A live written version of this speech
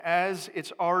As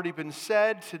it's already been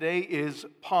said, today is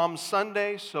Palm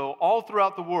Sunday, so all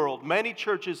throughout the world, many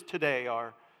churches today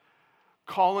are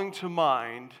calling to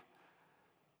mind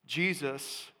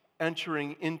Jesus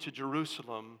entering into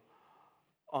Jerusalem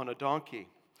on a donkey.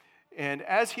 And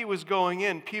as he was going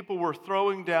in, people were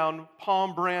throwing down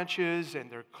palm branches and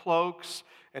their cloaks.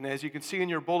 And as you can see in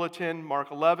your bulletin,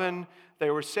 Mark 11, they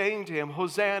were saying to him,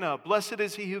 "Hosanna, blessed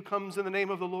is he who comes in the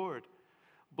name of the Lord.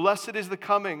 Blessed is the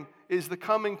coming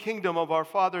kingdom of our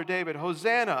father David.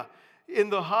 Hosanna in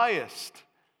the highest."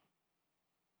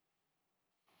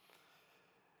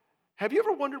 Have you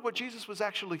ever wondered what Jesus was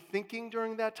actually thinking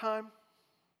during that time?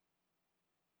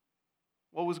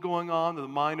 What was going on in the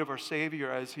mind of our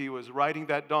Savior as he was riding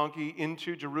that donkey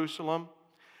into Jerusalem?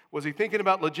 Was he thinking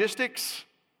about logistics?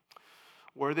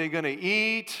 Where are they going to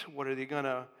eat? Where are they going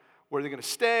to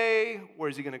stay? Where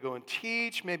is he going to go and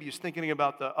teach? Maybe he's thinking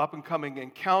about the up-and-coming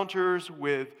encounters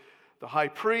with the high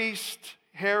priest,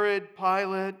 Herod,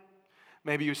 Pilate.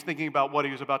 Maybe he was thinking about what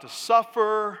he was about to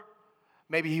suffer.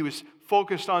 Maybe he was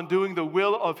focused on doing the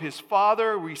will of his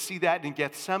Father. We see that in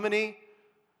Gethsemane.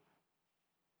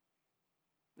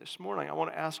 This morning, I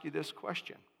want to ask you this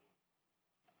question.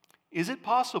 Is it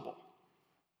possible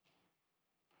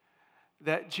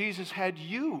that Jesus had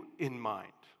you in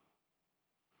mind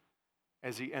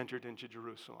as he entered into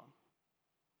Jerusalem?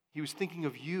 He was thinking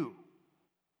of you.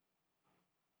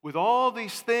 With all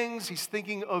these things, he's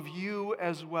thinking of you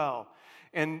as well.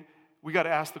 And we got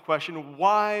to ask the question,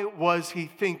 why was he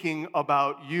thinking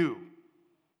about you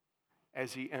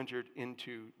as he entered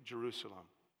into Jerusalem?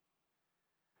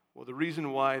 Well, the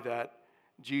reason why that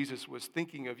Jesus was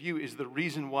thinking of you is the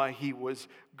reason why he was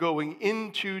going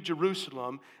into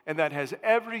Jerusalem, and that has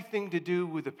everything to do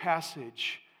with the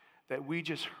passage that we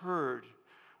just heard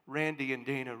Randy and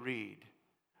Dana read,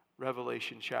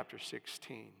 Revelation chapter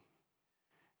 16.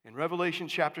 In Revelation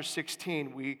chapter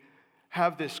 16, we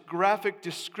have this graphic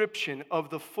description of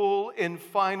the full and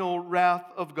final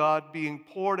wrath of God being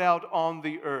poured out on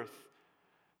the earth,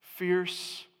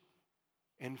 fierce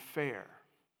and fair.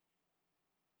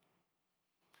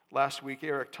 Last week,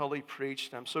 Eric Tully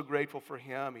preached, and I'm so grateful for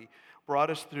him. He brought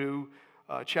us through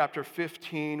chapter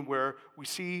 15, where we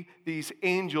see these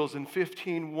angels in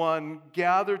 15:1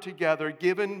 gather together,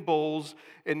 given bowls,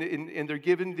 and they're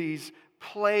given these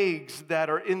plagues that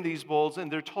are in these bowls,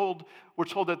 and we're told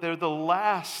that they're the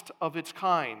last of its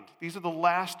kind. These are the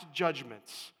last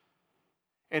judgments.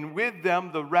 And with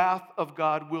them, the wrath of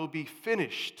God will be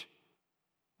finished,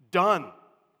 done.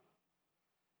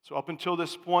 So up until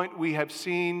this point, we have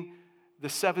seen the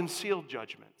 7 sealed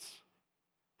judgments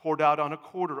poured out on a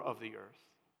quarter of the earth.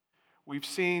 We've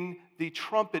seen the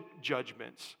trumpet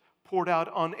judgments poured out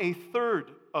on a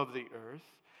third of the earth.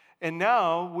 And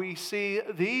now we see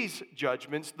these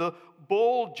judgments, the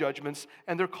bowl judgments,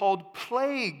 and they're called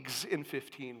plagues in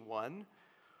 15:1,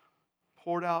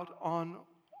 poured out on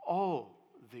all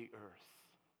the earth.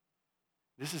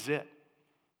 This is it.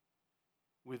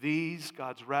 With these,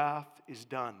 God's wrath is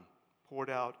done, poured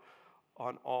out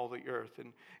on all the earth.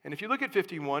 And if you look at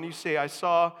 15:1, you say, "I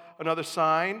saw another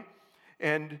sign,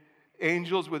 and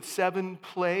angels with 7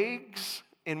 plagues."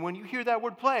 And when you hear that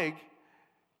word plague,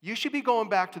 you should be going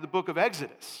back to the book of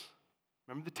Exodus.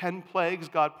 Remember the 10 plagues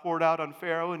God poured out on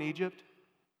Pharaoh in Egypt?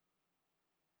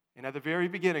 And at the very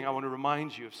beginning, I want to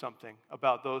remind you of something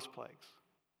about those plagues.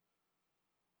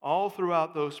 All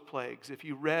throughout those plagues, if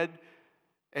you read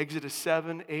Exodus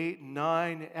 7, 8,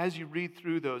 9, as you read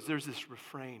through those, there's this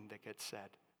refrain that gets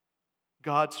said.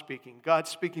 God speaking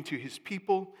to his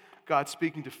people, God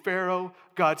speaking to Pharaoh,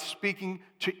 God speaking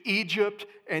to Egypt,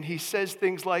 and he says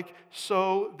things like,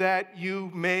 "So that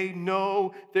you may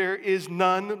know there is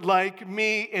none like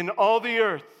me in all the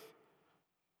earth."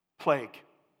 Plague.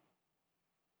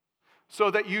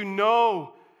 "So that you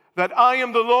know that I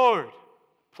am the Lord."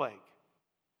 Plague.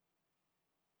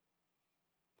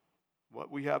 What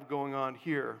we have going on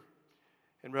here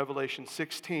in Revelation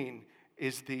 16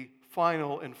 is the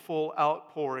final and full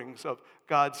outpourings of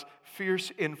God's fierce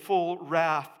and full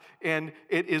wrath. And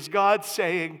it is God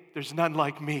saying, "There's none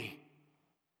like me."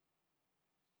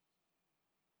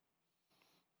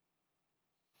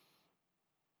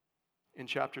 In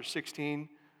chapter 16,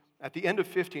 at the end of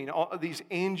 15, all of these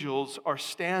angels are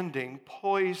standing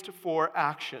poised for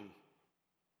action.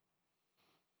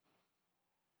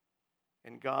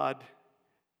 And God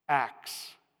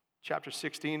acts. Chapter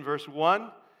 16, verse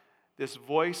 1, this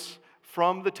voice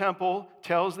from the temple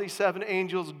tells these 7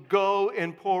 angels, "Go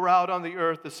and pour out on the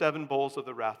earth the 7 bowls of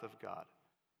the wrath of God."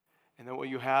 And then what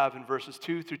you have in verses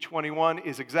 2 through 21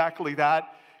 is exactly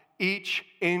that. each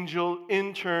angel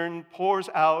in turn pours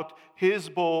out his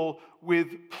bowl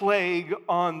with plague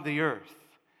on the earth,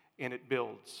 and it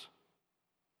builds.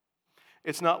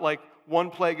 It's not like one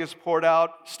plague is poured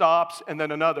out, stops, and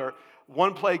then another.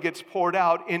 One plague gets poured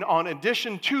out, and in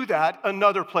addition to that,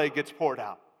 another plague gets poured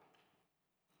out.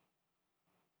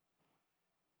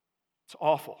 It's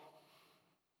awful.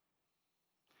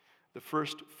 The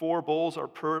first 4 bowls are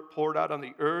poured out on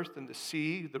the earth and the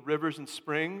sea, the rivers and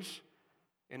springs,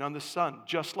 and on the sun,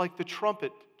 just like the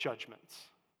trumpet judgments.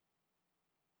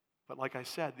 But like I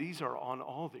said, these are on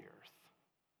all the earth.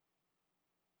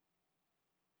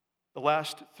 The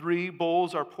last 3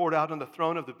 bowls are poured out on the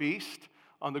throne of the beast,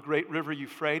 on the great river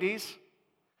Euphrates,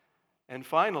 and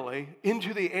finally,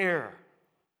 into the air,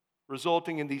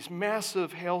 resulting in these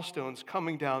massive hailstones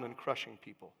coming down and crushing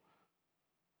people,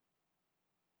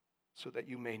 so that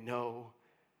you may know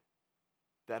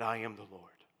that I am the Lord.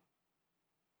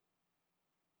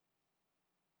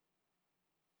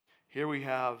 Here we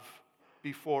have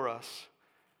before us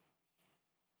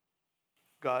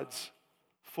God's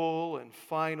full and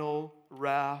final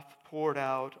wrath poured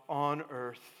out on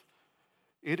earth.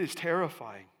 It is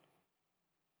terrifying.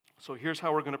 So here's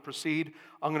how we're going to proceed.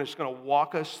 I'm just going to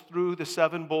walk us through the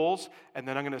 7 bowls, and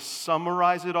then I'm going to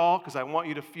summarize it all because I want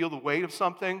you to feel the weight of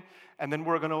something, and then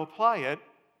we're going to apply it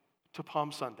to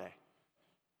Palm Sunday.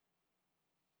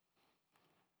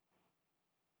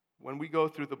 When we go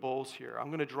through the bowls here, I'm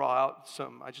going to draw out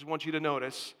some. I just want you to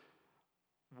notice,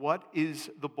 what is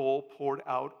the bowl poured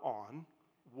out on?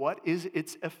 What is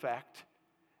its effect?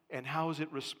 And how is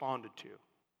it responded to?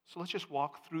 So let's just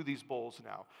walk through these bowls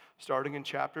now. Starting in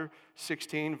chapter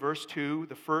 16, verse 2,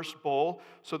 the first bowl.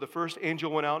 So the first angel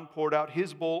went out and poured out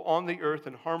his bowl on the earth,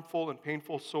 and harmful and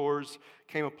painful sores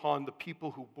came upon the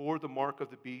people who bore the mark of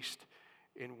the beast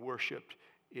and worshipped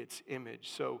its image.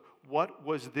 So what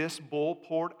was this bowl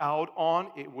poured out on?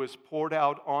 It was poured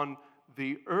out on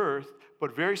the earth,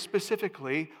 but very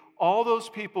specifically, all those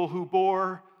people who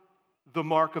bore the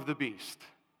mark of the beast.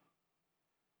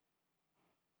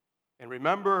 And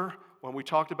remember, when we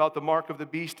talked about the mark of the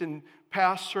beast in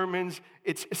past sermons,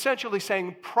 it's essentially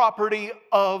saying property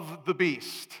of the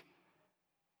beast.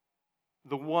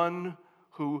 The one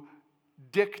who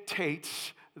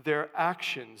dictates their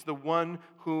actions, the one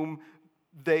whom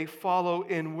they follow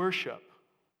in worship.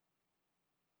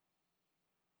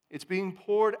 It's being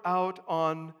poured out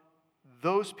on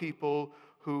those people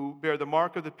who bear the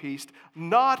mark of the beast,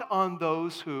 not on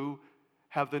those who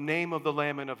have the name of the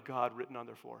Lamb and of God written on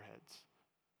their foreheads,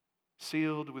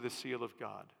 sealed with the seal of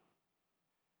God.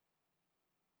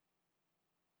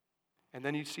 And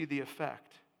then you see the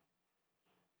effect.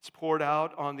 It's poured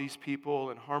out on these people,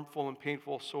 and harmful and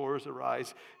painful sores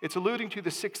arise. It's alluding to the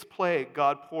 6th plague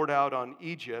God poured out on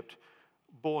Egypt,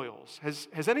 boils.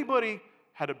 Has anybody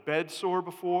had a bed sore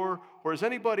before? Or has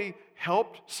anybody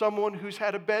helped someone who's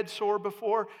had a bed sore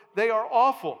before? They are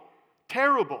awful,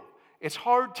 terrible. It's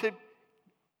hard to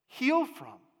heal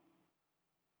from.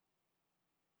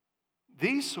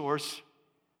 These sores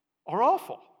are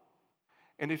awful.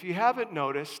 And if you haven't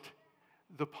noticed,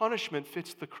 the punishment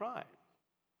fits the crime.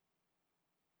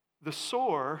 The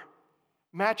sore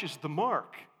matches the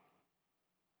mark.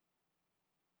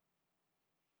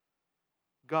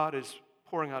 God is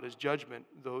pouring out his judgment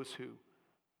on those who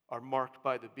are marked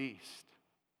by the beast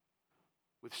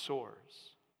with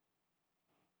sores.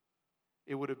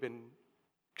 It would have been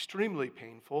extremely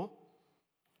painful.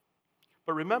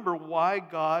 But remember why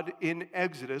God in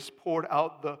Exodus poured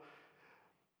out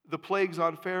the plagues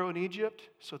on Pharaoh in Egypt?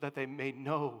 So that they may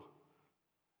know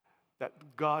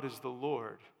that God is the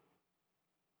Lord,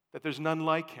 that there's none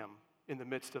like him in the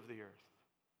midst of the earth.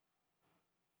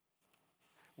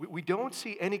 We don't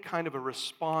see any kind of a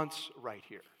response right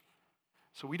here.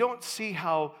 So we don't see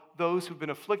how those who've been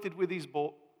afflicted with these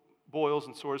boils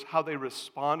and sores, how they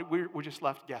respond. We're just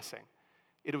left guessing.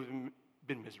 It would have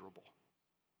been miserable.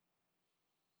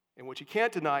 And what you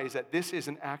can't deny is that this is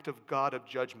an act of God of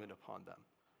judgment upon them.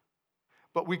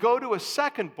 But we go to a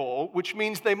second bowl, which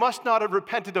means they must not have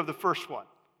repented of the first one.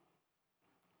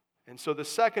 And so the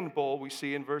second bowl we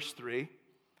see in verse 3,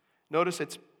 notice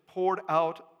it's poured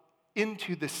out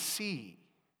into the sea.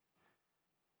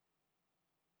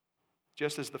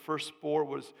 Just as the first bowl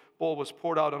was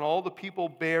poured out on all the people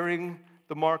bearing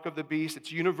the mark of the beast,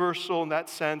 it's universal in that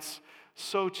sense,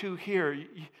 so too here.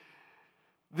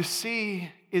 The sea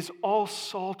is all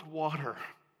salt water,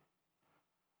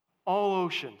 all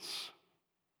oceans.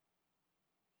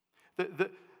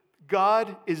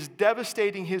 God is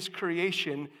devastating his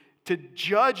creation to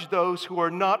judge those who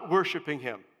are not worshiping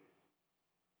him.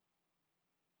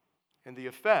 And the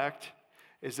effect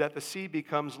is that the sea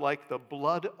becomes like the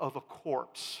blood of a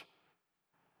corpse.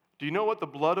 Do you know what the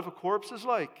blood of a corpse is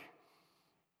like?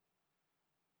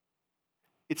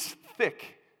 It's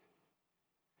thick.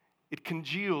 It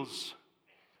congeals.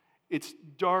 It's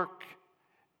dark.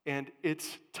 And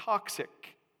it's toxic.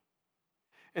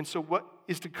 And so what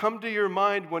is to come to your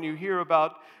mind when you hear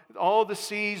about all the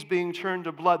seas being turned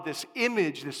to blood, this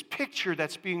image, this picture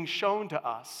that's being shown to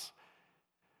us,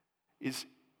 is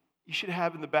you should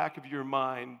have in the back of your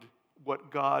mind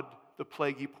what God, the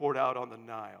plague he poured out on the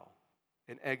Nile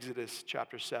in Exodus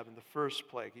chapter 7, the first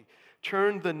plague. He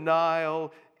turned the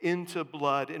Nile into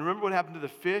blood. And remember what happened to the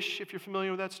fish, if you're familiar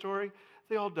with that story?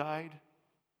 They all died.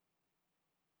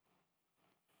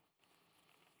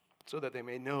 So that they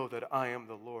may know that I am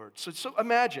the Lord. So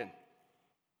imagine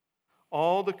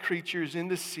all the creatures in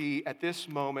the sea at this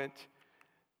moment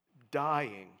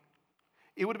dying.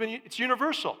 It's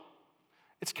universal.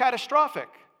 It's catastrophic.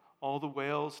 All the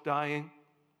whales dying,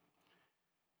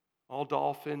 all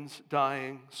dolphins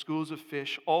dying,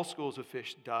 all schools of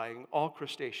fish dying, all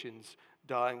crustaceans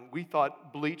dying. We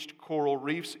thought bleached coral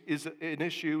reefs is an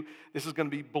issue. This is going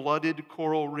to be blooded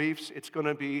coral reefs. It's going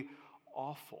to be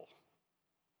awful.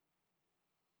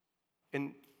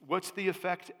 And what's the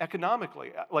effect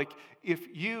economically? Like,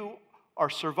 if you are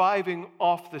surviving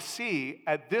off the sea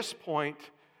at this point,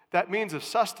 that means of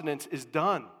sustenance is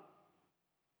done.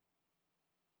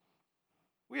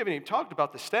 We haven't even talked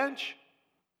about the stench.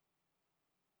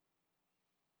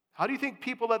 How do you think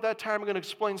people at that time are going to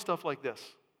explain stuff like this?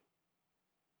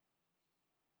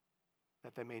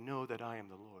 That they may know that I am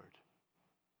the Lord.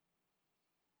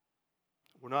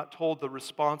 We're not told the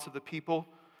response of the people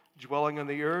dwelling on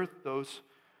the earth, those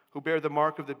who bear the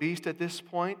mark of the beast at this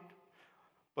point.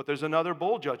 But there's another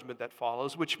bowl judgment that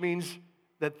follows, which means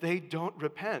that they don't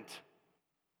repent.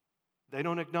 They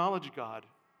don't acknowledge God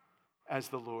as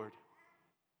the Lord.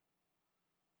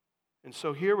 And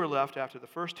so here we're left after the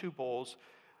first two bowls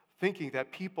thinking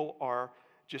that people are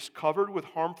just covered with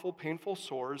harmful, painful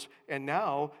sores, and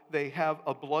now they have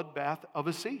a bloodbath of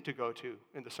a sea to go to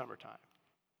in the summertime.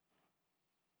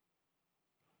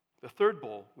 The third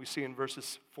bowl we see in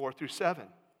verses 4 through 7.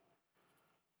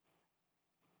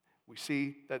 We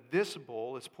see that this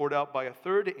bowl is poured out by a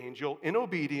third angel in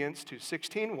obedience to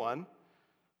 16:1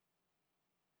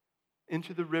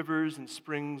 into the rivers and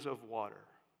springs of water.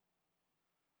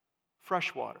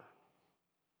 Fresh water,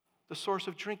 the source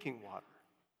of drinking water.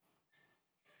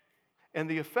 And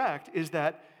the effect is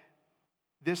that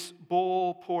this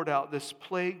bowl poured out, this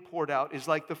plague poured out, is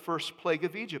like the first plague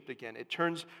of Egypt again. It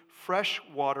turns fresh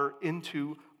water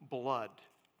into blood.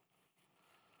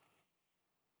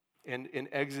 And in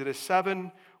Exodus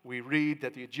 7, we read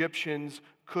that the Egyptians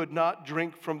could not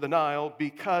drink from the Nile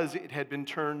because it had been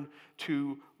turned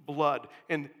to blood.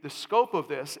 And the scope of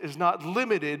this is not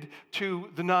limited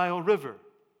to the Nile River.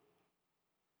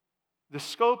 The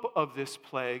scope of this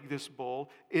plague, this bowl,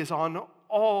 is on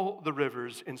all the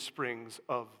rivers and springs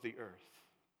of the earth.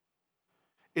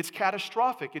 It's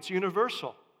catastrophic. It's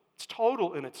universal. It's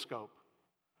total in its scope.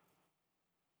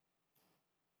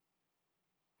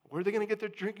 Where are they going to get their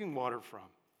drinking water from?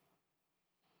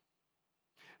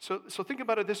 So think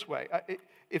about it this way.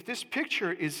 If this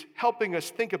picture is helping us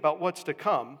think about what's to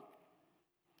come,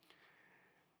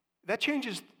 that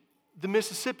changes the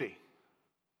Mississippi.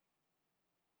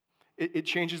 It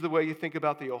changes the way you think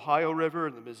about the Ohio River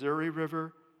and the Missouri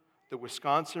River, the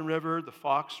Wisconsin River, the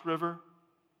Fox River.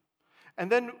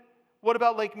 And then what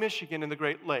about Lake Michigan and the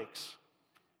Great Lakes?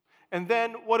 And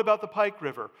then what about the Pike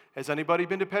River? Has anybody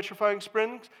been to Petrifying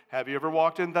Springs? Have you ever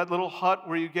walked in that little hut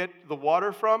where you get the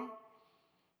water from?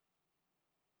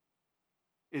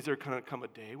 Is there going to come a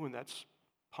day when that's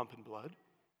pumping blood?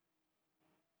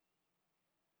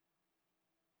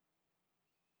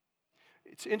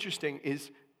 It's interesting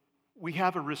is we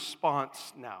have a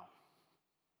response now.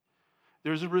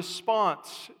 There's a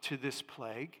response to this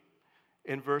plague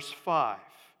in verse 5.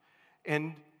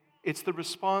 And it's the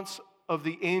response of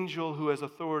the angel who has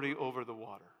authority over the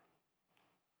water.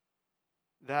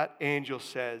 That angel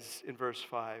says in verse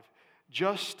 5,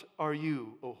 "Just are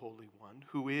you, O Holy One,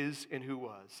 who is and who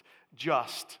was,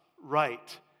 just,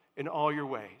 right in all your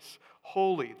ways.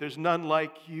 Holy, there's none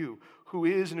like you, who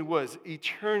is and who was,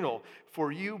 eternal,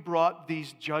 for you brought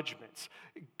these judgments."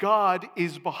 God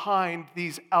is behind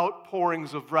these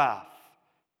outpourings of wrath.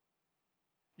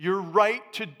 You're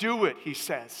right to do it, he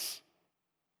says.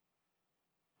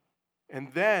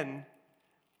 And then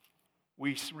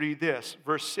we read this,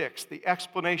 verse 6, the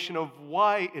explanation of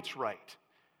why it's right.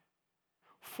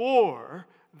 "For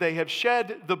they have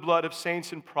shed the blood of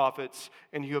saints and prophets,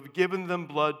 and you have given them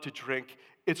blood to drink.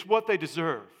 It's what they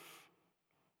deserve."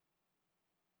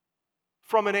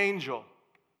 from an angel.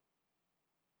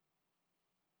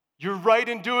 You're right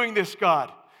in doing this, God.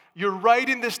 You're right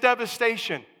in this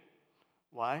devastation.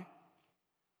 Why?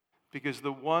 Because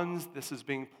the ones this is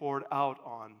being poured out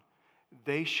on,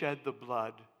 they shed the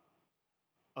blood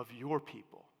of your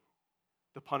people.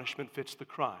 The punishment fits the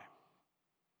crime.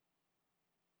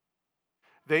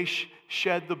 They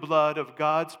shed the blood of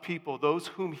God's people, those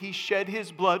whom he shed his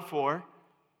blood for.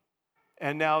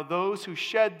 And now those who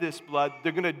shed this blood,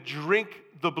 they're going to drink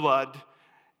the blood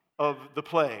of the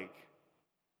plague.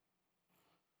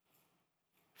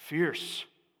 Fierce.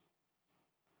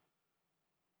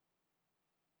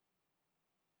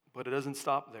 But it doesn't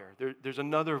stop there. There's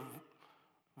another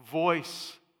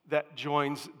voice that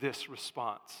joins this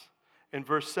response. In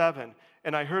verse 7,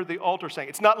 and I heard the altar saying,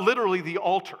 it's not literally the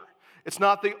altar. It's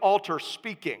not the altar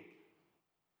speaking.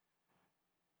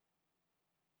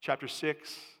 Chapter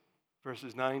 6,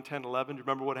 verses 9, 10, 11. Do you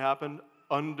remember what happened?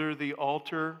 Under the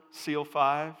altar, seal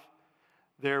 5,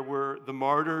 there were the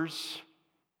martyrs.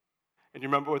 And you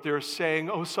remember what they were saying?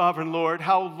 Oh, sovereign Lord,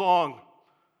 how long?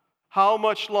 How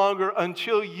much longer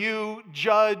until you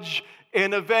judge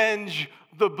and avenge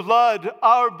the blood,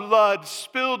 our blood,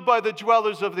 spilled by the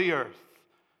dwellers of the earth?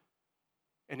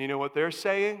 And you know what they're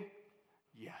saying?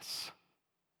 Yes.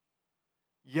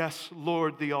 Yes,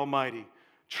 Lord the Almighty,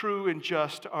 true and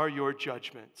just are your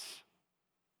judgments.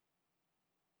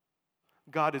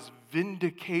 God is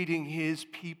vindicating his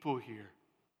people here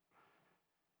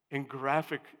in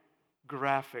graphic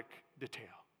detail.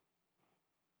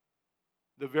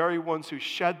 The very ones who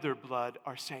shed their blood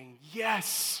are saying,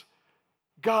 yes,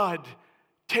 God,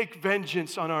 take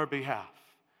vengeance on our behalf.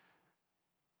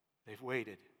 They've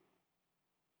waited.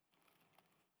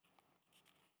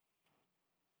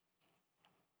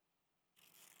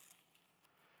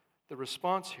 The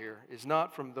response here is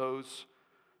not from those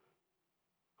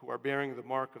who are bearing the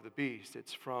mark of the beast.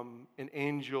 It's from an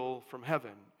angel from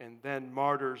heaven, and then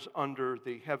martyrs under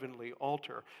the heavenly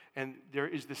altar. And there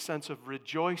is this sense of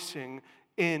rejoicing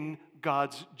in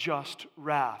God's just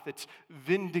wrath. It's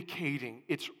vindicating.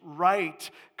 It's right.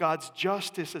 God's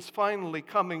justice is finally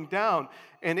coming down.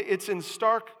 And it's in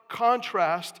stark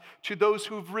contrast to those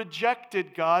who've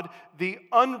rejected God, the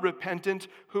unrepentant,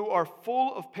 who are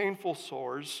full of painful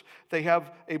sores. They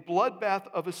have a bloodbath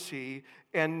of a sea,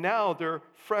 and now their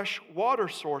fresh water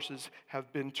sources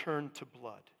have been turned to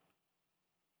blood.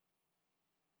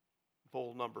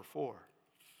 Bowl number 4,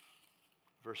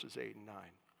 verses 8 and 9.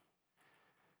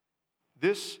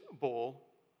 This bowl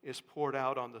is poured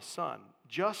out on the sun,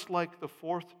 just like the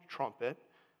fourth trumpet,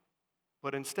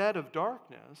 but instead of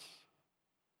darkness,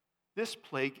 this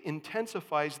plague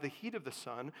intensifies the heat of the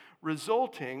sun,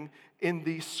 resulting in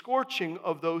the scorching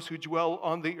of those who dwell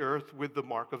on the earth with the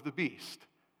mark of the beast.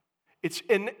 It's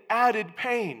an added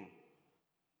pain.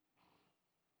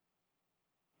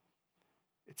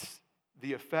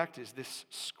 The effect is this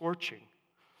scorching.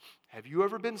 Have you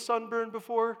ever been sunburned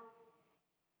before?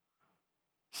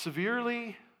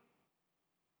 Severely?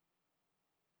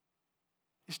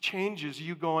 This changes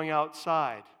you going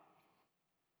outside.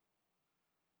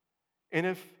 And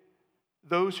if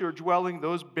those who are dwelling,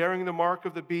 those bearing the mark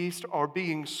of the beast, are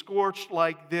being scorched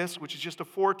like this, which is just a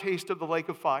foretaste of the lake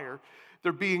of fire,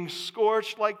 they're being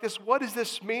scorched like this, what does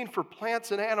this mean for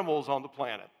plants and animals on the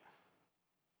planet?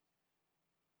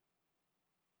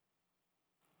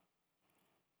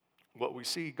 What we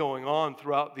see going on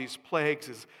throughout these plagues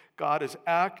is God is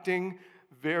acting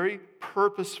very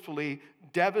purposefully,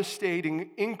 devastating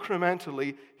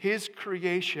incrementally his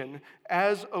creation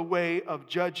as a way of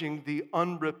judging the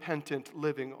unrepentant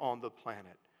living on the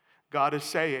planet. God is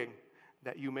saying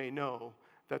that you may know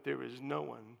that there is no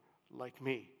one like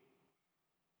me.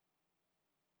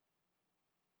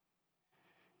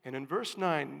 And in verse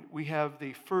 9, we have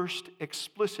the first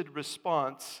explicit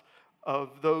response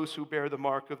of those who bear the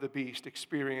mark of the beast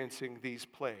experiencing these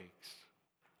plagues.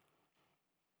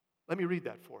 Let me read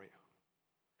that for you.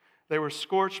 They were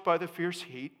scorched by the fierce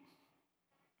heat,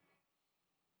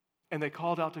 and they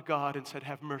called out to God and said,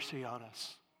 "Have mercy on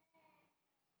us."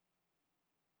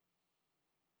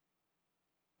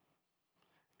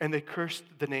 And they cursed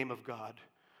the name of God,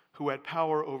 who had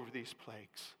power over these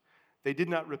plagues. They did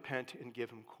not repent and give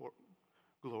him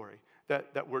glory.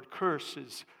 That word curse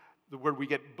is the word we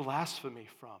get blasphemy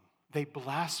from. They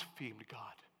blasphemed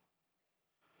God.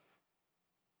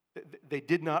 They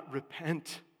did not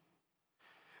repent.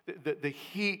 The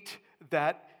heat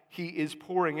that he is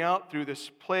pouring out through this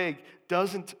plague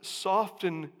doesn't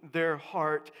soften their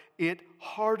heart. It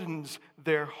hardens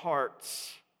their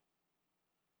hearts.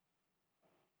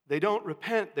 They don't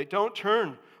repent. They don't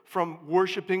turn from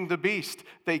worshiping the beast.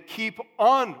 They keep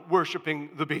on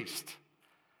worshiping the beast.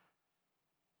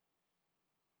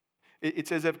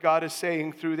 It's as if God is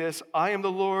saying through this, I am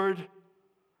the Lord,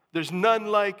 there's none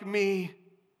like me.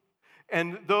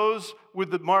 And those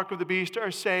with the mark of the beast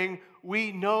are saying,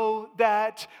 we know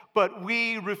that, but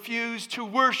we refuse to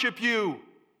worship you.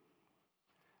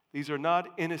 These are not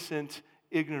innocent,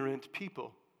 ignorant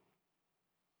people.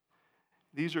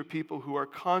 These are people who are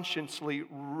consciously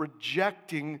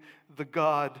rejecting the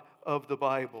God of the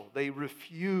Bible. They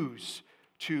refuse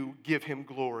to give him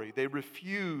glory. They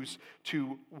refuse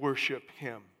to worship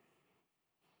him.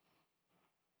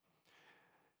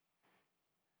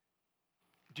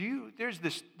 There's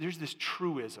this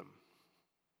truism.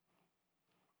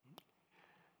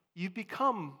 You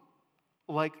become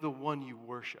like the one you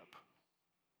worship.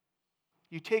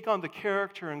 You take on the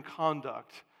character and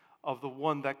conduct of the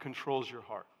one that controls your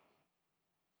heart.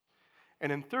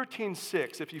 And in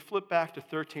 13:6, if you flip back to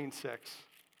 13:6,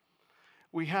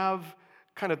 we have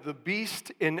kind of the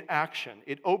beast in action.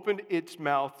 It opened its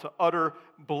mouth to utter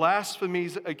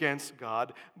blasphemies against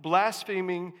God,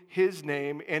 blaspheming his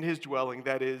name and his dwelling,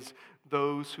 that is,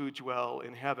 those who dwell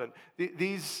in heaven.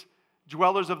 These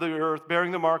dwellers of the earth,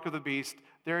 bearing the mark of the beast,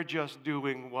 they're just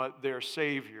doing what their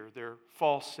savior, their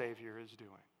false savior, is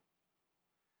doing.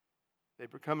 They're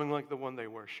becoming like the one they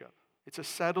worship. It's a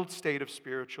settled state of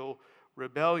spiritual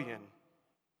rebellion.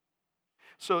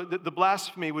 So the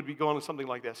blasphemy would be going something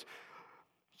like this.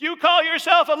 You call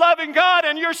yourself a loving God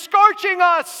and you're scorching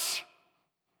us.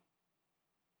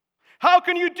 How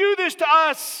can you do this to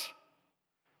us?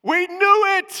 We knew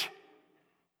it.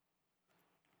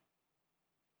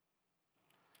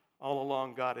 All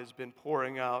along, God has been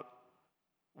pouring out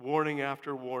warning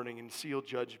after warning and sealed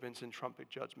judgments and trumpet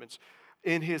judgments.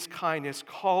 In his kindness,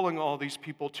 calling all these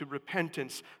people to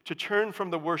repentance, to turn from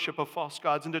the worship of false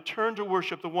gods and to turn to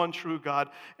worship the one true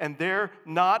God. And they're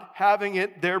not having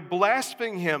it. They're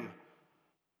blaspheming him.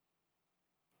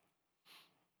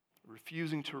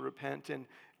 Refusing to repent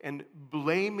and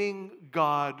blaming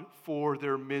God for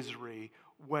their misery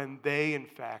when they, in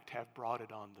fact, have brought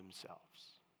it on themselves.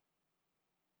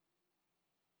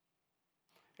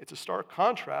 It's a stark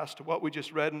contrast to what we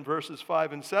just read in verses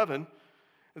 5 and 7.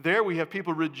 There we have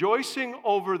people rejoicing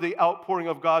over the outpouring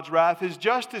of God's wrath. His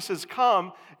justice has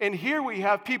come. And here we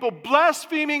have people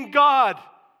blaspheming God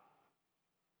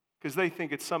because they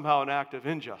think it's somehow an act of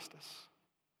injustice.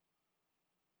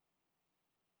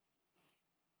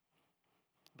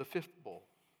 The fifth bowl.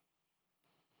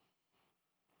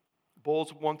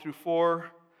 Bowls 1 through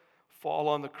 4 fall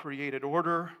on the created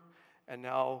order. And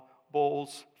now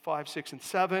bowls 5, 6, and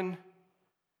 7,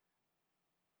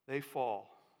 they fall.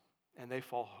 And they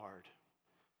fall hard.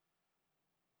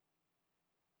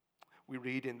 We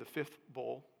read in the fifth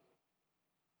bowl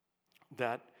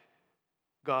that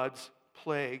God's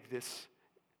plague, this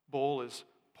bowl, is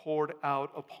poured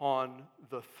out upon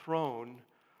the throne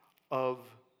of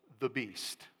the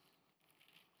beast.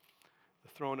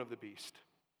 The throne of the beast.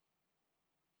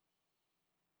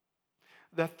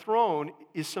 That throne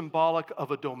is symbolic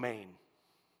of a domain.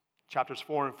 Chapters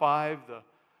 4 and 5,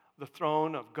 the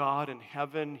throne of God in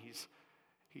heaven. He's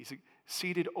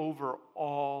seated over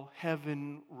all.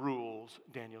 Heaven rules,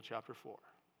 Daniel chapter 4.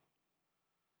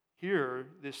 Here,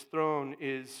 this throne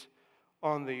is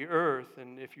on the earth.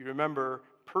 And if you remember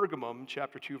Pergamum,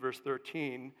 chapter 2, verse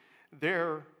 13,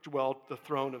 there dwelt the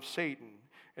throne of Satan.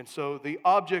 And so the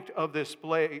object of this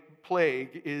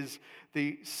plague is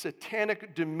the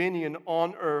satanic dominion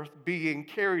on earth being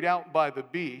carried out by the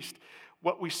beast.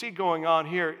 What we see going on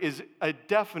here is a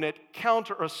definite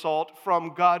counter-assault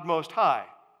from God Most High.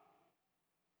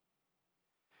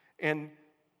 And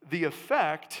the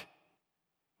effect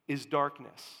is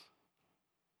darkness.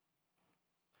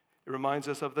 It reminds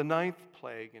us of the 9th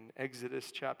plague in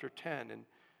Exodus chapter 10, and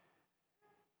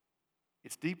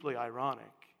it's deeply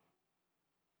ironic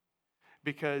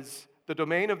because the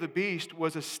domain of the beast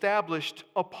was established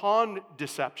upon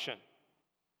deception.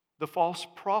 The false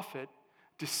prophet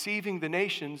deceiving the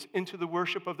nations into the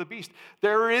worship of the beast.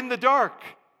 They're in the dark.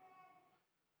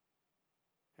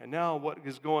 And now what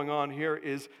is going on here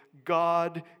is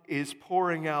God is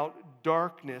pouring out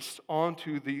darkness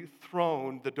onto the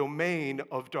throne, the domain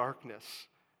of darkness.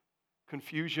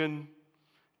 Confusion,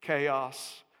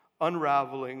 chaos,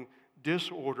 unraveling,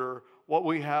 disorder. What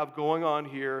we have going on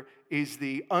here is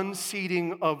the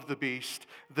unseating of the beast,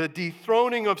 the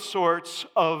dethroning of sorts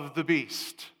of the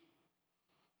beast.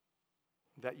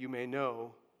 That you may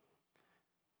know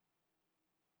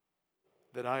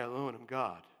that I alone am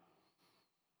God.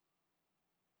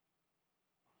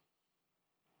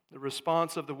 The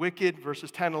response of the wicked, verses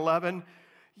 10 and 11,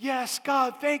 yes,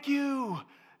 God, thank you.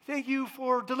 Thank you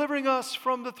for delivering us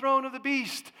from the throne of the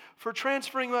beast, for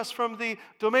transferring us from the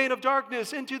domain of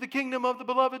darkness into the kingdom of the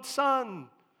beloved Son.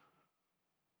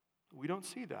 We don't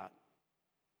see that.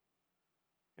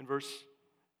 In verse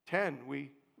 10, we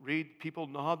read people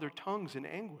gnaw their tongues in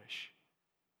anguish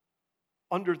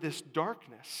under this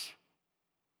darkness.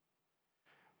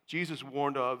 Jesus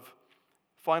warned of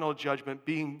final judgment,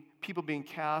 people being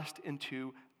cast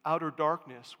into outer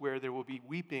darkness where there will be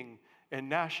weeping and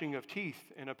gnashing of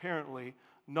teeth and apparently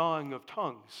gnawing of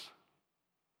tongues.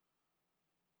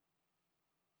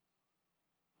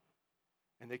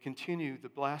 And they continue the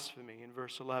blasphemy in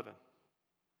verse 11.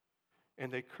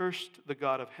 And they cursed the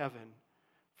God of heaven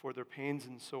for their pains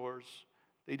and sores.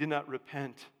 They did not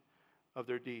repent of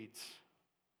their deeds.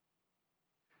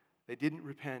 They didn't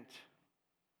repent.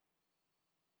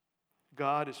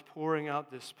 God is pouring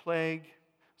out this plague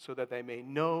so that they may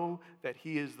know that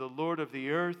He is the Lord of the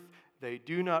earth. They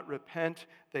do not repent.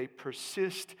 They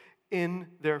persist in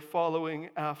their following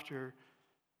after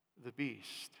the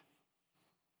beast.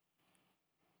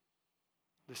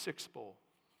 The sixth bowl.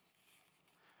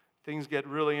 Things get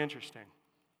really interesting.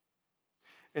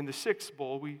 In the sixth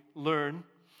bowl, we learn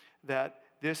that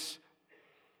this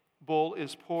bowl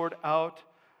is poured out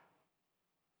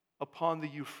upon the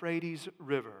Euphrates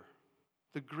River,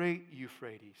 the great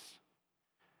Euphrates.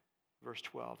 Verse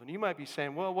 12. And you might be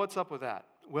saying, well, what's up with that?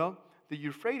 Well, the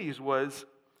Euphrates was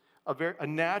a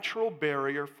natural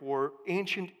barrier for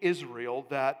ancient Israel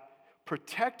that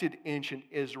protected ancient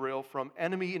Israel from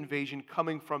enemy invasion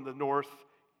coming from the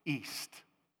northeast.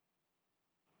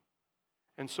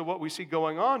 And so what we see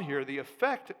going on here, the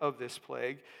effect of this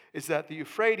plague, is that the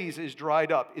Euphrates is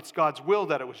dried up. It's God's will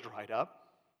that it was dried up.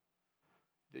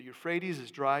 The Euphrates is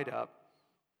dried up,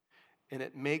 and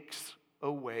it makes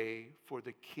a way for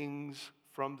the kings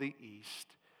from the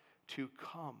east to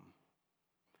come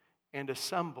and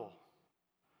assemble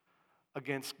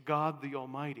against God the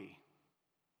Almighty.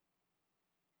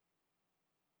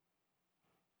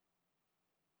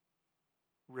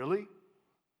 Really?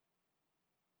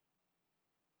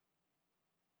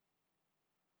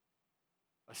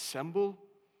 Assemble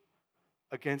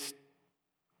against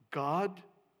God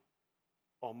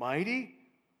Almighty?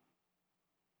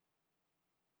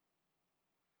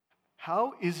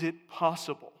 How is it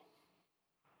possible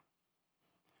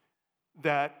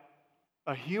that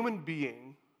a human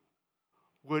being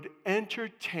would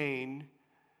entertain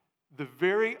the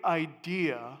very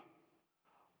idea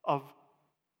of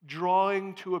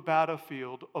drawing to a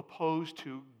battlefield opposed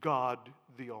to God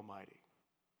the Almighty?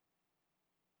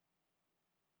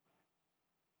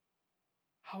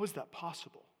 How is that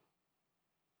possible?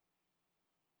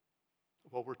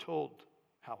 Well, we're told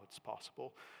how it's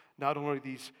possible. Not only are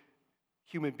these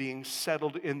human beings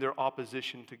settled in their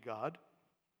opposition to God,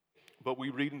 but we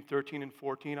read in 13 and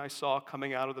 14, I saw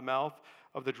coming out of the mouth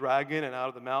of the dragon and out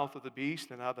of the mouth of the beast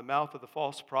and out of the mouth of the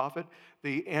false prophet,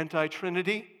 the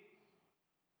anti-Trinity.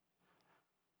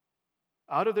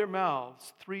 Out of their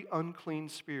mouths, 3 unclean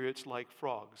spirits like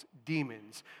frogs,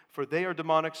 demons, for they are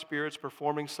demonic spirits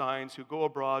performing signs who go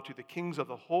abroad to the kings of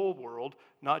the whole world,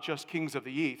 not just kings of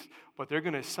the east, but they're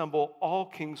going to assemble all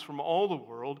kings from all the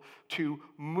world to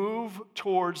move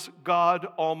towards God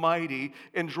Almighty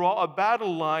and draw a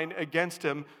battle line against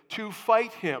Him to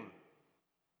fight Him.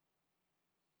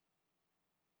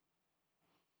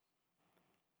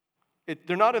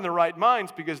 They're not in their right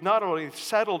minds because not only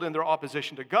settled in their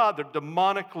opposition to God, they're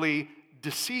demonically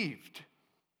deceived.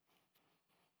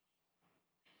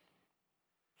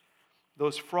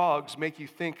 Those frogs make you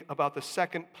think about the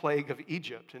second plague of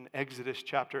Egypt in Exodus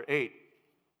chapter 8.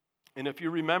 And if you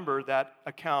remember that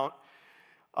account,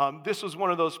 this was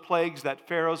one of those plagues that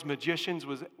Pharaoh's magicians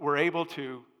were able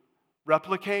to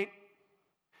replicate.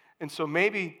 And so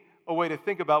maybe a way to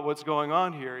think about what's going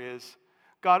on here is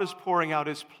God is pouring out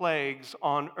His plagues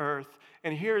on earth,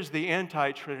 and here's the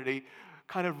anti-Trinity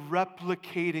kind of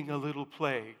replicating a little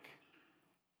plague.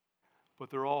 But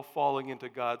they're all falling into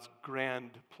God's grand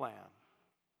plan.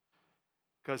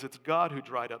 Because it's God who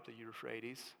dried up the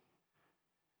Euphrates,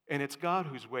 and it's God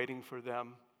who's waiting for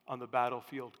them on the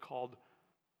battlefield called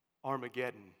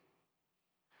Armageddon.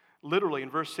 Literally, in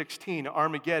verse 16,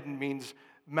 Armageddon means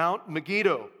Mount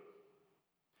Megiddo.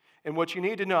 And what you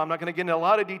need to know, I'm not going to get into a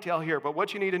lot of detail here, but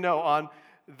what you need to know, on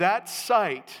that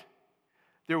site,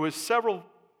 there was several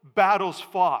battles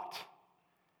fought.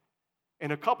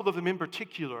 And a couple of them in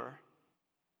particular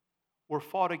were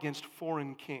fought against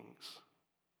foreign kings.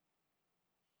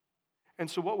 And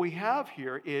so what we have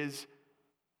here is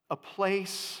a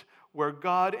place where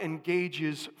God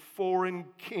engages foreign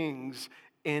kings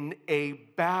in a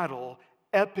battle,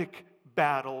 epic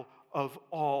battle of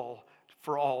all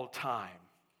for all time.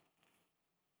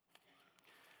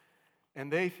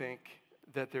 And they think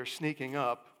that they're sneaking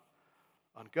up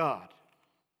on God.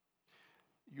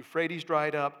 Euphrates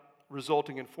dried up,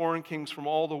 resulting in foreign kings from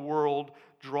all the world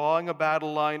drawing a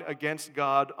battle line against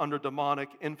God under demonic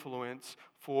influence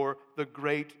for the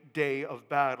great day of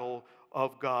battle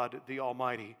of God the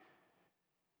Almighty.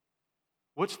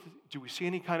 Do we see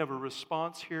any kind of a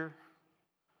response here?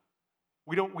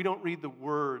 We don't read the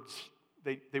words,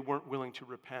 they weren't willing to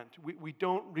repent. We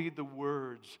don't read the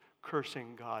words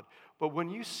cursing God. But when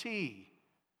you see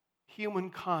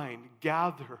humankind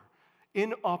gather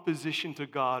in opposition to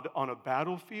God on a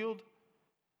battlefield,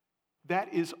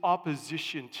 that is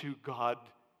opposition to God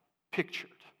pictured.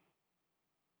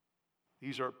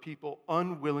 These are people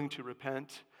unwilling to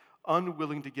repent,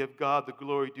 unwilling to give God the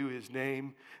glory due his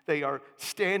name. They are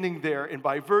standing there, and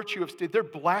by virtue of they're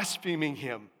blaspheming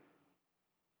him.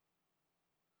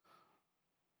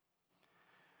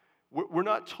 We're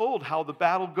not told how the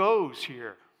battle goes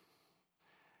here.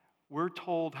 We're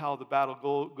told how the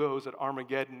battle goes at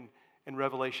Armageddon in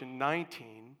Revelation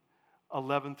 19,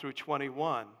 11 through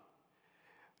 21.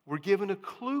 We're given a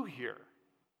clue here.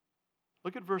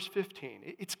 Look at verse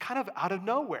 15. It's kind of out of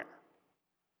nowhere.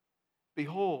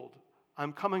 Behold,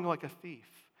 I'm coming like a thief.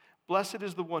 Blessed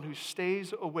is the one who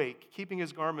stays awake, keeping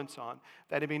his garments on,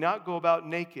 that he may not go about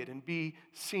naked and be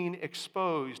seen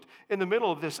exposed. In the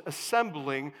middle of this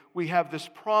assembling, we have this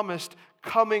promised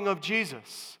coming of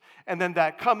Jesus. And then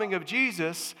that coming of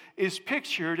Jesus is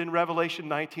pictured in Revelation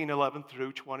 19, 11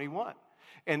 through 21.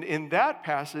 And in that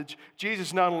passage,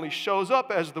 Jesus not only shows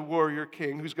up as the warrior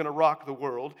king who's going to rock the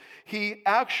world, he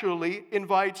actually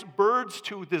invites birds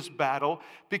to this battle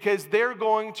because they're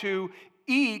going to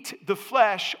eat the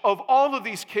flesh of all of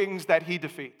these kings that he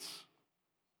defeats.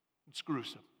 It's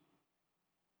gruesome.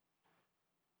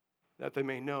 That they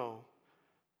may know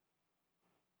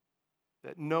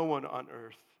that no one on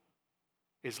earth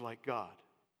is like God.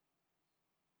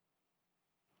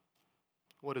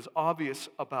 What is obvious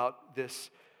about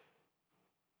this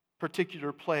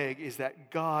particular plague is that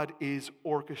God is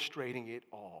orchestrating it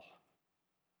all,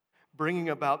 bringing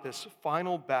about this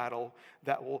final battle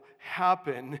that will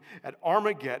happen at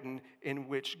Armageddon, in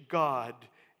which God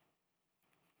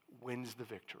wins the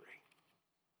victory.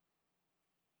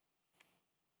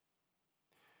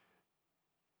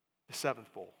 The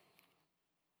seventh bowl.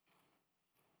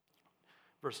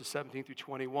 Verses 17 through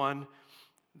 21,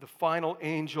 the final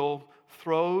angel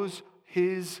throws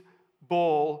his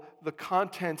bowl, the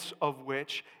contents of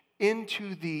which,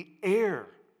 into the air,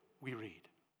 we read.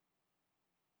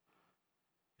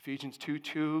 Ephesians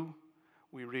 2:2,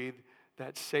 we read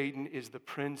that Satan is the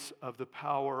prince of the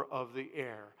power of the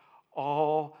air,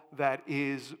 all that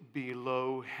is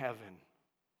below heaven,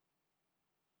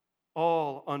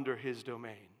 all under his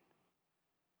domain.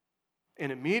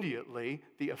 And immediately,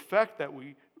 the effect that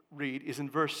we read is in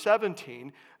verse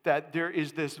 17, that there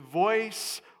is this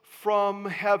voice from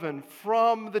heaven,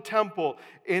 from the temple,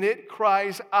 and it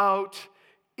cries out,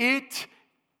 "It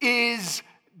is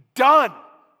done."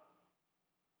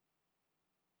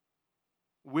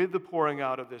 With the pouring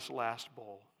out of this last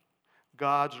bowl,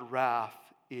 God's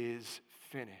wrath is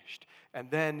finished. And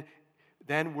then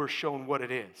we're shown what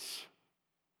it is.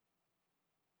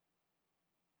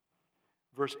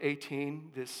 Verse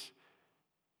 18, this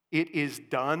 "it is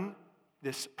done,"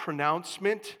 this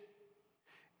pronouncement,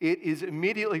 it is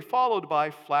immediately followed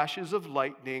by flashes of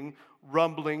lightning,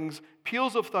 rumblings,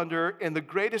 peals of thunder, and the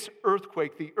greatest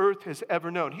earthquake the earth has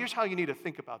ever known. Here's how you need to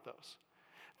think about those.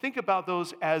 Think about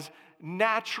those as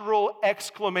natural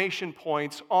exclamation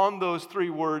points on those three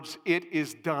words, "it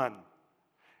is done."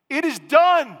 It is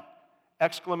done!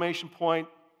 Exclamation point,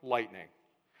 lightning.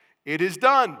 It is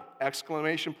done!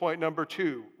 Exclamation point number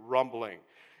 2, rumbling.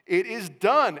 It is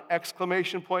done!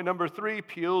 Exclamation point number 3,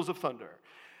 peals of thunder.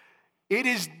 It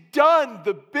is done!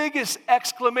 The biggest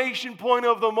exclamation point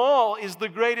of them all is the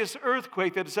greatest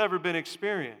earthquake that has ever been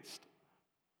experienced.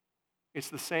 It's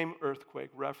the same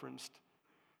earthquake referenced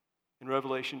in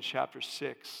Revelation chapter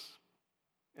 6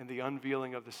 and the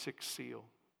unveiling of the sixth seal.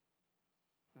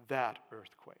 That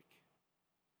earthquake.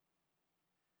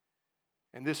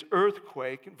 And this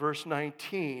earthquake, verse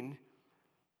 19,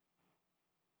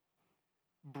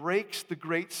 breaks the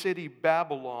great city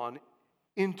Babylon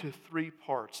into 3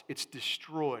 parts. It's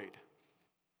destroyed.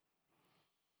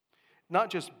 Not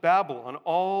just Babylon,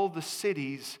 all the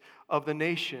cities of the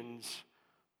nations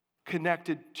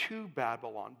connected to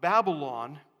Babylon.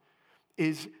 Babylon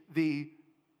is the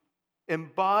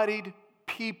embodied,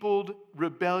 peopled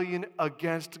rebellion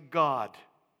against God.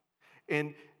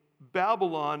 And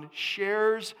Babylon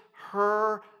shares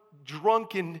her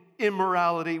drunken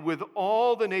immorality with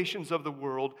all the nations of the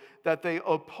world that they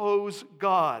oppose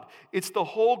God. It's the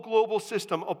whole global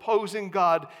system opposing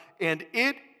God, and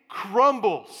it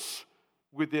crumbles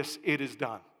with this "it is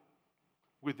done,"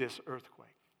 with this earthquake.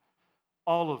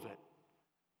 All of it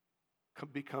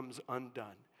becomes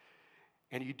undone.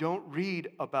 And you don't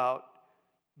read about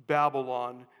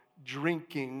Babylon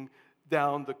drinking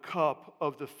down the cup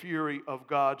of the fury of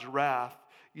God's wrath.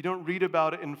 You don't read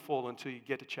about it in full until you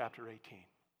get to chapter 18.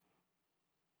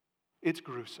 It's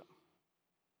gruesome.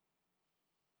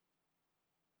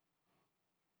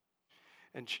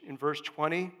 And in verse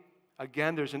 20,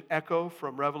 again, there's an echo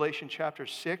from Revelation chapter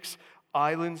 6.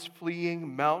 Islands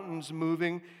fleeing, mountains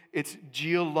moving. It's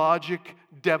geologic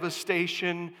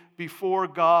devastation before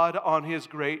God on his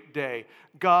great day.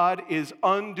 God is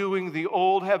undoing the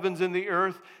old heavens and the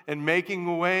earth and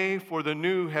making way for the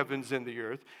new heavens and the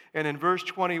earth. And in verse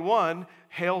 21,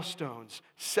 hailstones,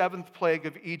 seventh plague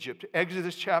of Egypt,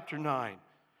 Exodus chapter 9.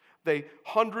 They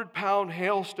 100-pound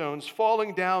hailstones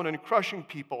falling down and crushing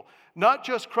people. Not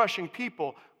just crushing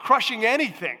people, crushing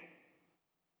anything.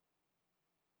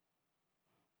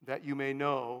 That you may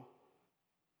know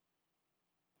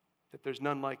that there's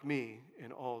none like me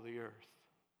in all the earth.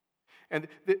 And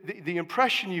the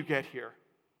impression you get here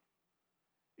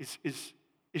is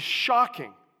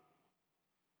shocking.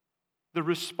 The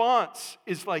response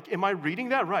is like, am I reading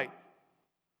that right?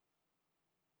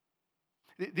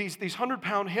 These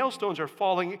 100-pound hailstones are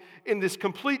falling in this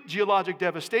complete geologic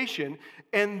devastation,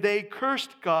 and they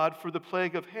cursed God for the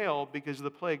plague of hail because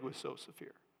the plague was so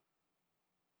severe.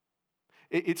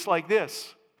 It's like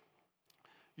this.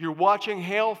 You're watching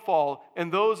hail fall,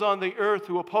 and those on the earth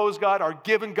who oppose God are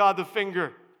giving God the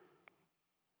finger.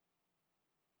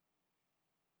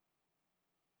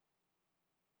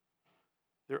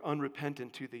 They're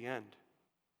unrepentant to the end.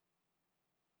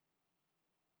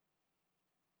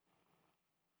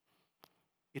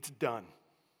 It's done.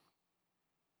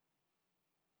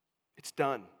 It's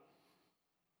done.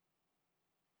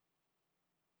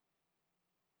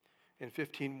 In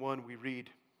 15:1 we read,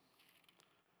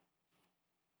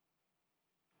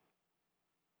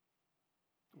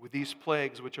 with these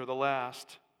plagues, which are the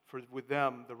last, for with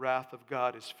them the wrath of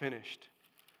God is finished.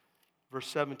 Verse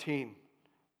 17,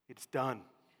 it's done.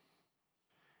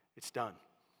 It's done.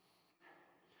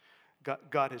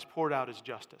 God has poured out his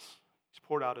justice. He's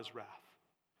poured out his wrath.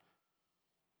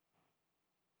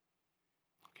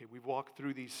 Okay, we've walked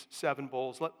through these 7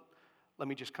 bowls. Let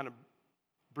me just kind of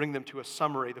bring them to a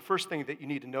summary. The first thing that you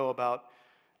need to know about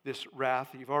this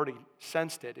wrath, you've already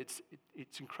sensed it.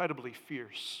 It's incredibly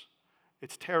fierce.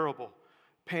 It's terrible.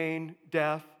 Pain,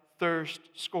 death, thirst,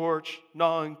 scorch,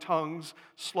 gnawing tongues,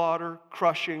 slaughter,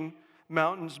 crushing,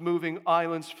 mountains moving,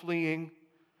 islands fleeing.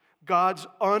 God's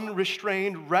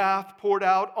unrestrained wrath poured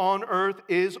out on earth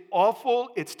is awful.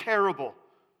 It's terrible.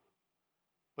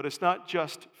 But it's not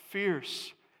just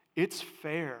fierce. It's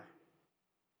fair.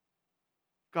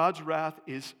 God's wrath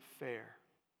is fair.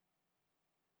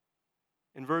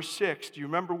 In verse 6, do you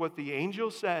remember what the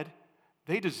angel said?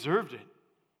 They deserved it.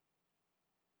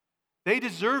 They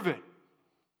deserve it.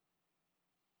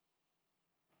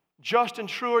 Just and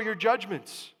true are your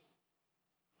judgments.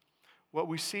 What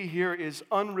we see here is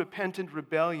unrepentant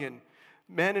rebellion.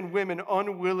 Men and women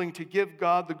unwilling to give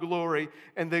God the glory,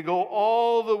 and they go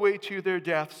all the way to their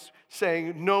deaths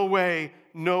saying, no way,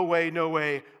 no way, no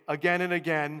way. Again and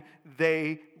again,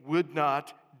 they would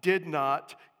not, did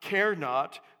not, care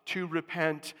not to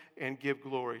repent and give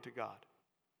glory to God.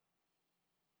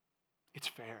 It's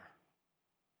fair.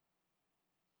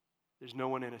 There's no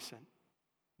one innocent,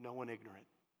 no one ignorant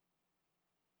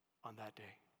on that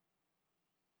day.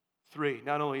 3,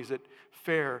 not only is it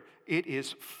fair, it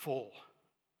is full,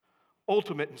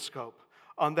 ultimate in scope.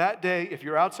 On that day, if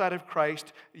you're outside of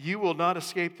Christ, you will not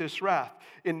escape this wrath.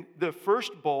 In the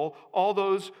first bowl, all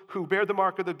those who bear the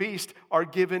mark of the beast are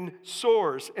given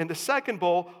sores. In the second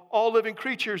bowl, all living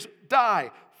creatures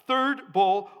die. Third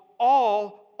bowl,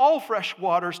 all fresh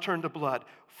waters turn to blood.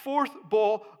 Fourth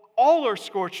bowl, all are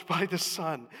scorched by the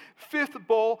sun. Fifth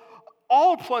bowl,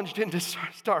 all plunged into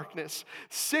darkness.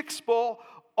 Sixth bowl,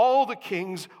 all the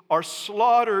kings are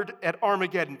slaughtered at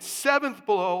Armageddon. Seventh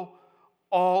bowl,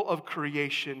 all of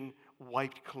creation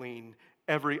wiped clean.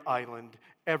 Every island,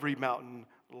 every mountain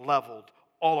leveled.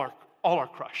 All are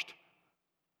crushed.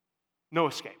 No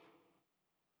escape.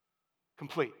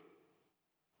 Complete.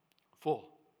 Full.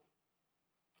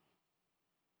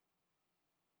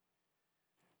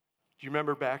 Do you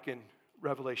remember back in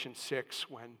Revelation 6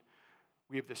 when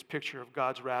we have this picture of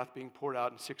God's wrath being poured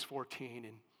out in 6:14,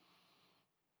 and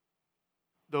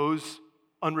those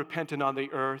unrepentant on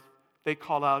the earth, they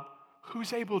call out,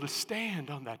 who's able to stand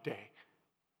on that day?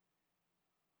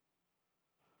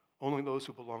 Only those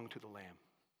who belong to the Lamb.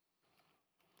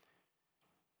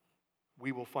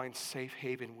 We will find safe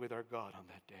haven with our God on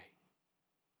that day,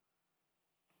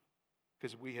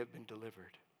 because we have been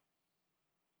delivered.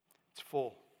 It's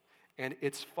full and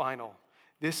it's final.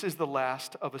 This is the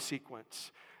last of a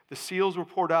sequence. The seals were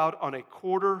poured out on a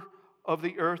quarter of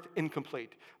the earth,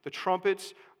 incomplete. The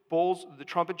trumpet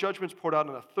judgments poured out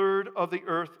on a third of the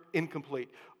earth, incomplete.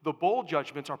 The bowl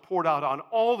judgments are poured out on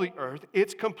all the earth.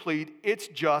 It's complete. It's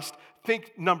just.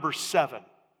 Think number 7.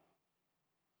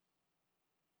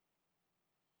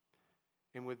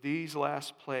 And with these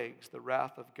last plagues, the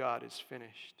wrath of God is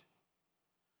finished.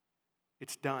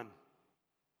 It's done.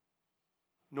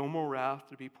 No more wrath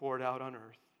to be poured out on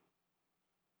earth.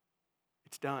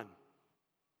 It's done.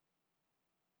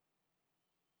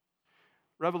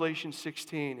 Revelation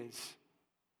 16 is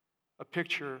a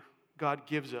picture God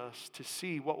gives us to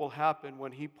see what will happen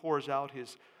when He pours out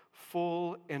His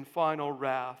full and final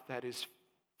wrath that is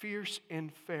fierce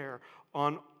and fair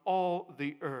on all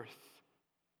the earth.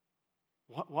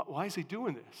 Why is He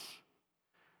doing this?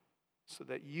 So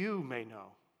that you may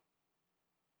know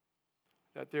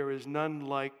that there is none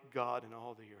like God in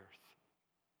all the earth.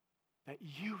 That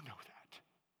you know that.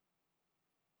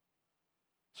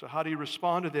 So how do you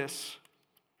respond to this?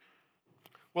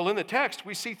 Well, in the text,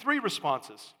 we see 3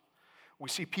 responses. We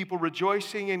see people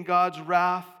rejoicing in God's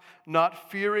wrath,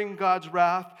 not fearing God's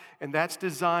wrath, and that's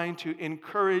designed to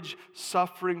encourage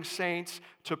suffering saints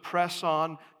to press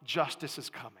on. Justice is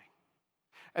coming.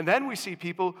 And then we see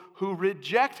people who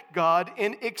reject God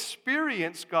and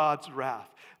experience God's wrath.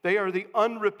 They are the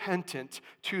unrepentant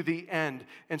to the end.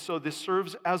 And so this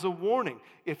serves as a warning.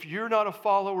 If you're not a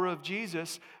follower of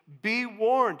Jesus, be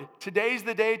warned. Today's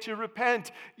the day to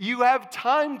repent. You have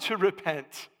time to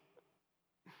repent.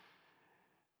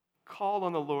 Call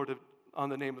on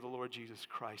the name of the Lord Jesus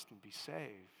Christ and be saved.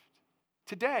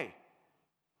 Today,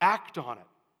 act on it.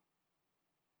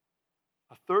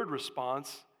 A third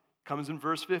response comes in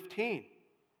verse 15.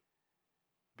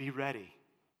 Be ready.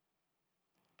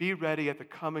 Be ready at the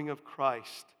coming of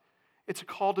Christ. It's a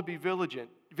call to be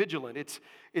vigilant.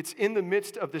 It's in the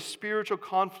midst of this spiritual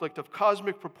conflict of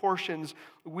cosmic proportions.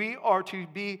 We are to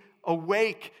be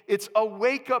awake. It's a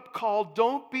wake-up call.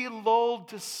 Don't be lulled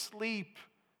to sleep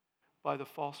by the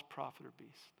false prophet or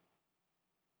beast.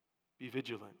 Be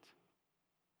vigilant.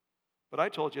 But I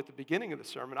told you at the beginning of the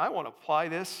sermon, I want to apply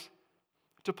this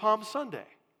to Palm Sunday.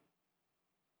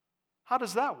 How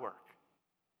does that work?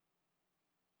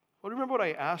 Well, remember what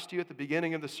I asked you at the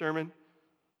beginning of the sermon?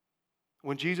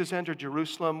 When Jesus entered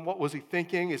Jerusalem, what was He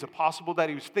thinking? Is it possible that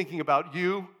He was thinking about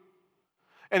you?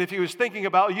 And if He was thinking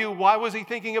about you, why was He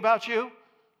thinking about you?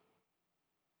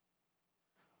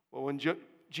 Well, when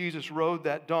Jesus rode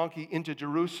that donkey into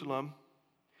Jerusalem,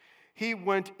 He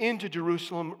went into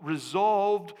Jerusalem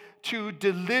resolved to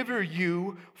deliver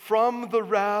you from the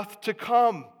wrath to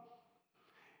come.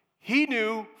 He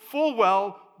knew full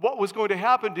well what was going to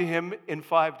happen to Him in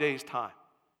 5 days' time.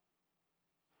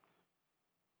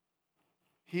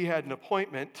 He had an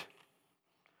appointment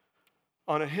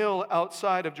on a hill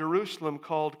outside of Jerusalem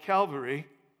called Calvary,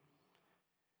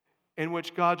 in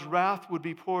which God's wrath would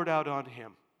be poured out on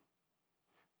Him.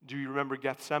 Do you remember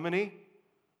Gethsemane?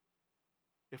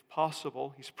 If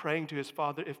possible, He's praying to His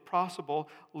Father, if possible,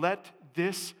 let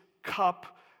this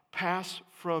cup pass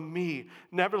from me.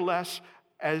 Nevertheless,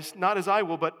 not as I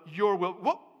will, but your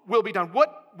will be done.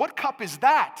 What cup is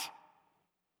that?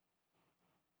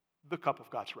 The cup of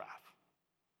God's wrath.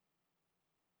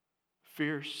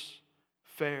 Fierce,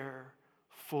 fair,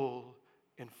 full,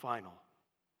 and final.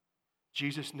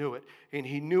 Jesus knew it, and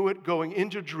He knew it going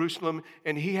into Jerusalem,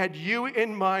 and He had you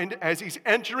in mind as He's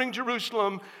entering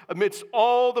Jerusalem amidst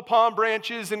all the palm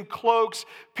branches and cloaks,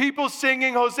 people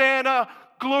singing, Hosanna,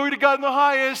 glory to God in the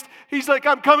highest. He's like,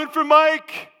 I'm coming for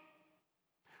Mike.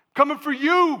 Coming for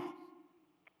you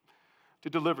to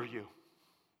deliver you,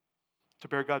 to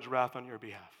bear God's wrath on your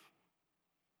behalf.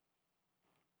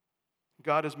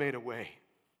 God has made a way.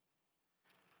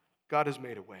 God has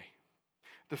made a way.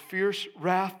 The fierce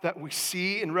wrath that we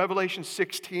see in Revelation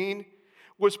 16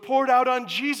 was poured out on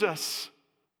Jesus,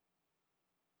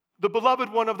 the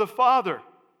beloved one of the Father,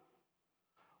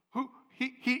 who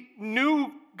he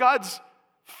knew God's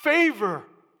favor,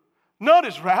 not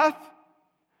His wrath,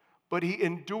 but He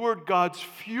endured God's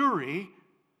fury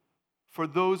for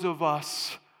those of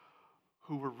us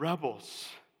who were rebels.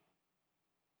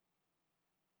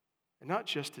 And not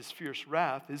just His fierce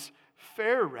wrath, His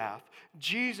fair wrath.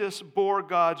 Jesus bore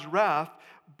God's wrath,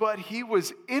 but He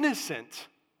was innocent.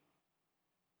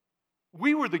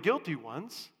 We were the guilty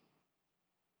ones.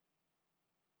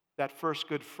 That first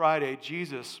Good Friday,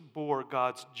 Jesus bore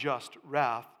God's just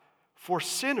wrath for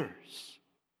sinners.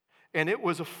 And it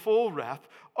was a full wrath,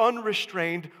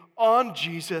 unrestrained, on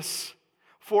Jesus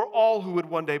for all who would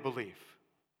one day believe.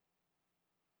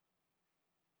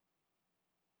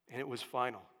 And it was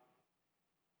final.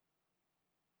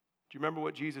 Do you remember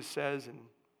what Jesus says in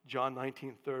John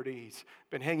 19:30? He's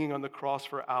been hanging on the cross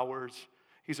for hours.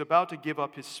 He's about to give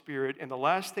up his spirit. And the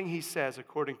last thing he says,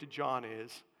 according to John,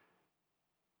 is,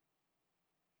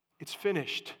 it's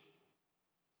finished.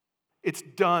 It's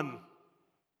done.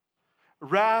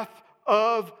 Wrath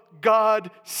of God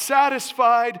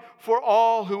satisfied for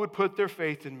all who would put their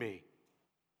faith in me.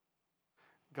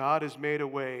 God has made a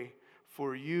way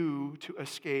for you to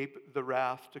escape the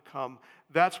wrath to come.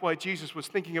 That's why Jesus was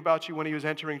thinking about you when he was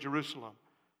entering Jerusalem.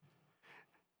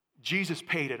 Jesus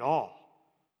paid it all.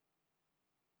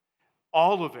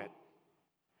 All of it.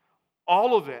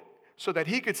 All of it. So that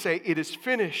he could say, it is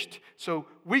finished. So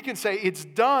we can say, it's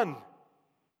done.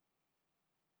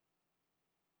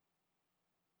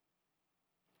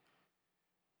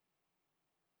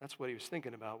 That's what he was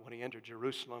thinking about when he entered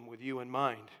Jerusalem with you in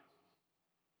mind.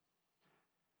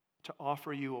 To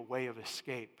offer you a way of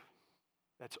escape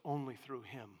that's only through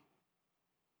him.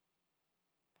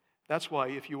 That's why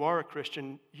if you are a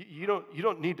Christian, you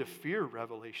don't need to fear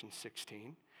Revelation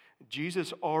 16.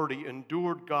 Jesus already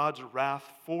endured God's wrath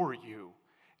for you.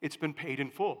 It's been paid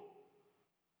in full.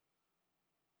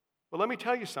 But let me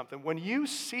tell you something. When you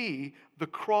see the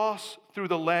cross through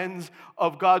the lens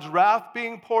of God's wrath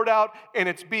being poured out and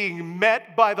it's being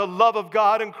met by the love of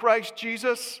God in Christ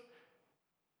Jesus,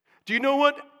 do you know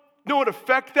what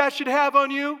effect that should have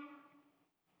on you?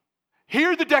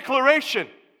 Hear the declaration.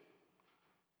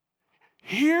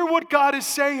 Hear what God is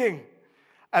saying.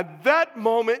 At that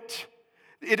moment,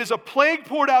 it is a plague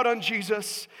poured out on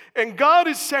Jesus, and God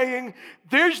is saying,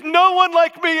 there's no one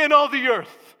like me in all the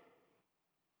earth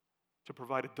to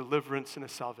provide a deliverance and a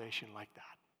salvation like that.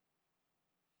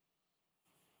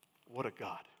 What a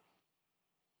God.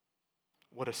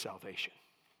 What a salvation.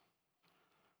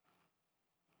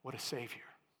 What a Savior.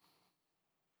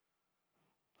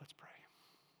 Let's pray.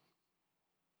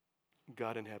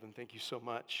 God in heaven, thank you so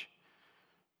much.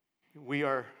 We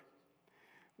are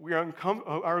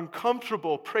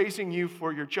uncomfortable praising you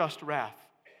for your just wrath.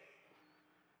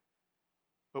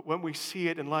 But when we see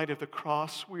it in light of the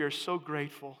cross, we are so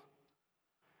grateful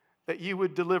that you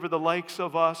would deliver the likes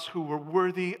of us who were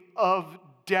worthy of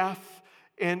death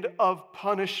and of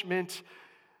punishment,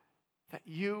 that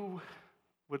you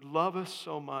would love us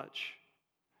so much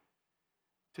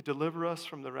to deliver us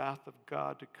from the wrath of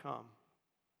God to come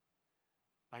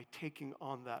by taking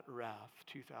on that wrath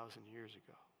 2,000 years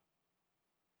ago.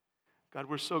 God,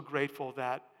 we're so grateful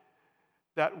that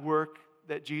that work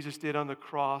that Jesus did on the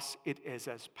cross, it is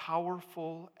as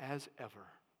powerful as ever.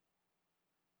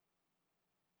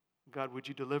 God, would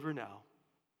you deliver now?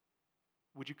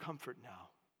 Would you comfort now?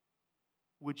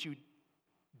 Would you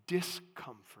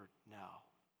discomfort now?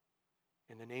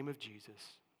 In the name of Jesus,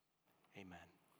 amen.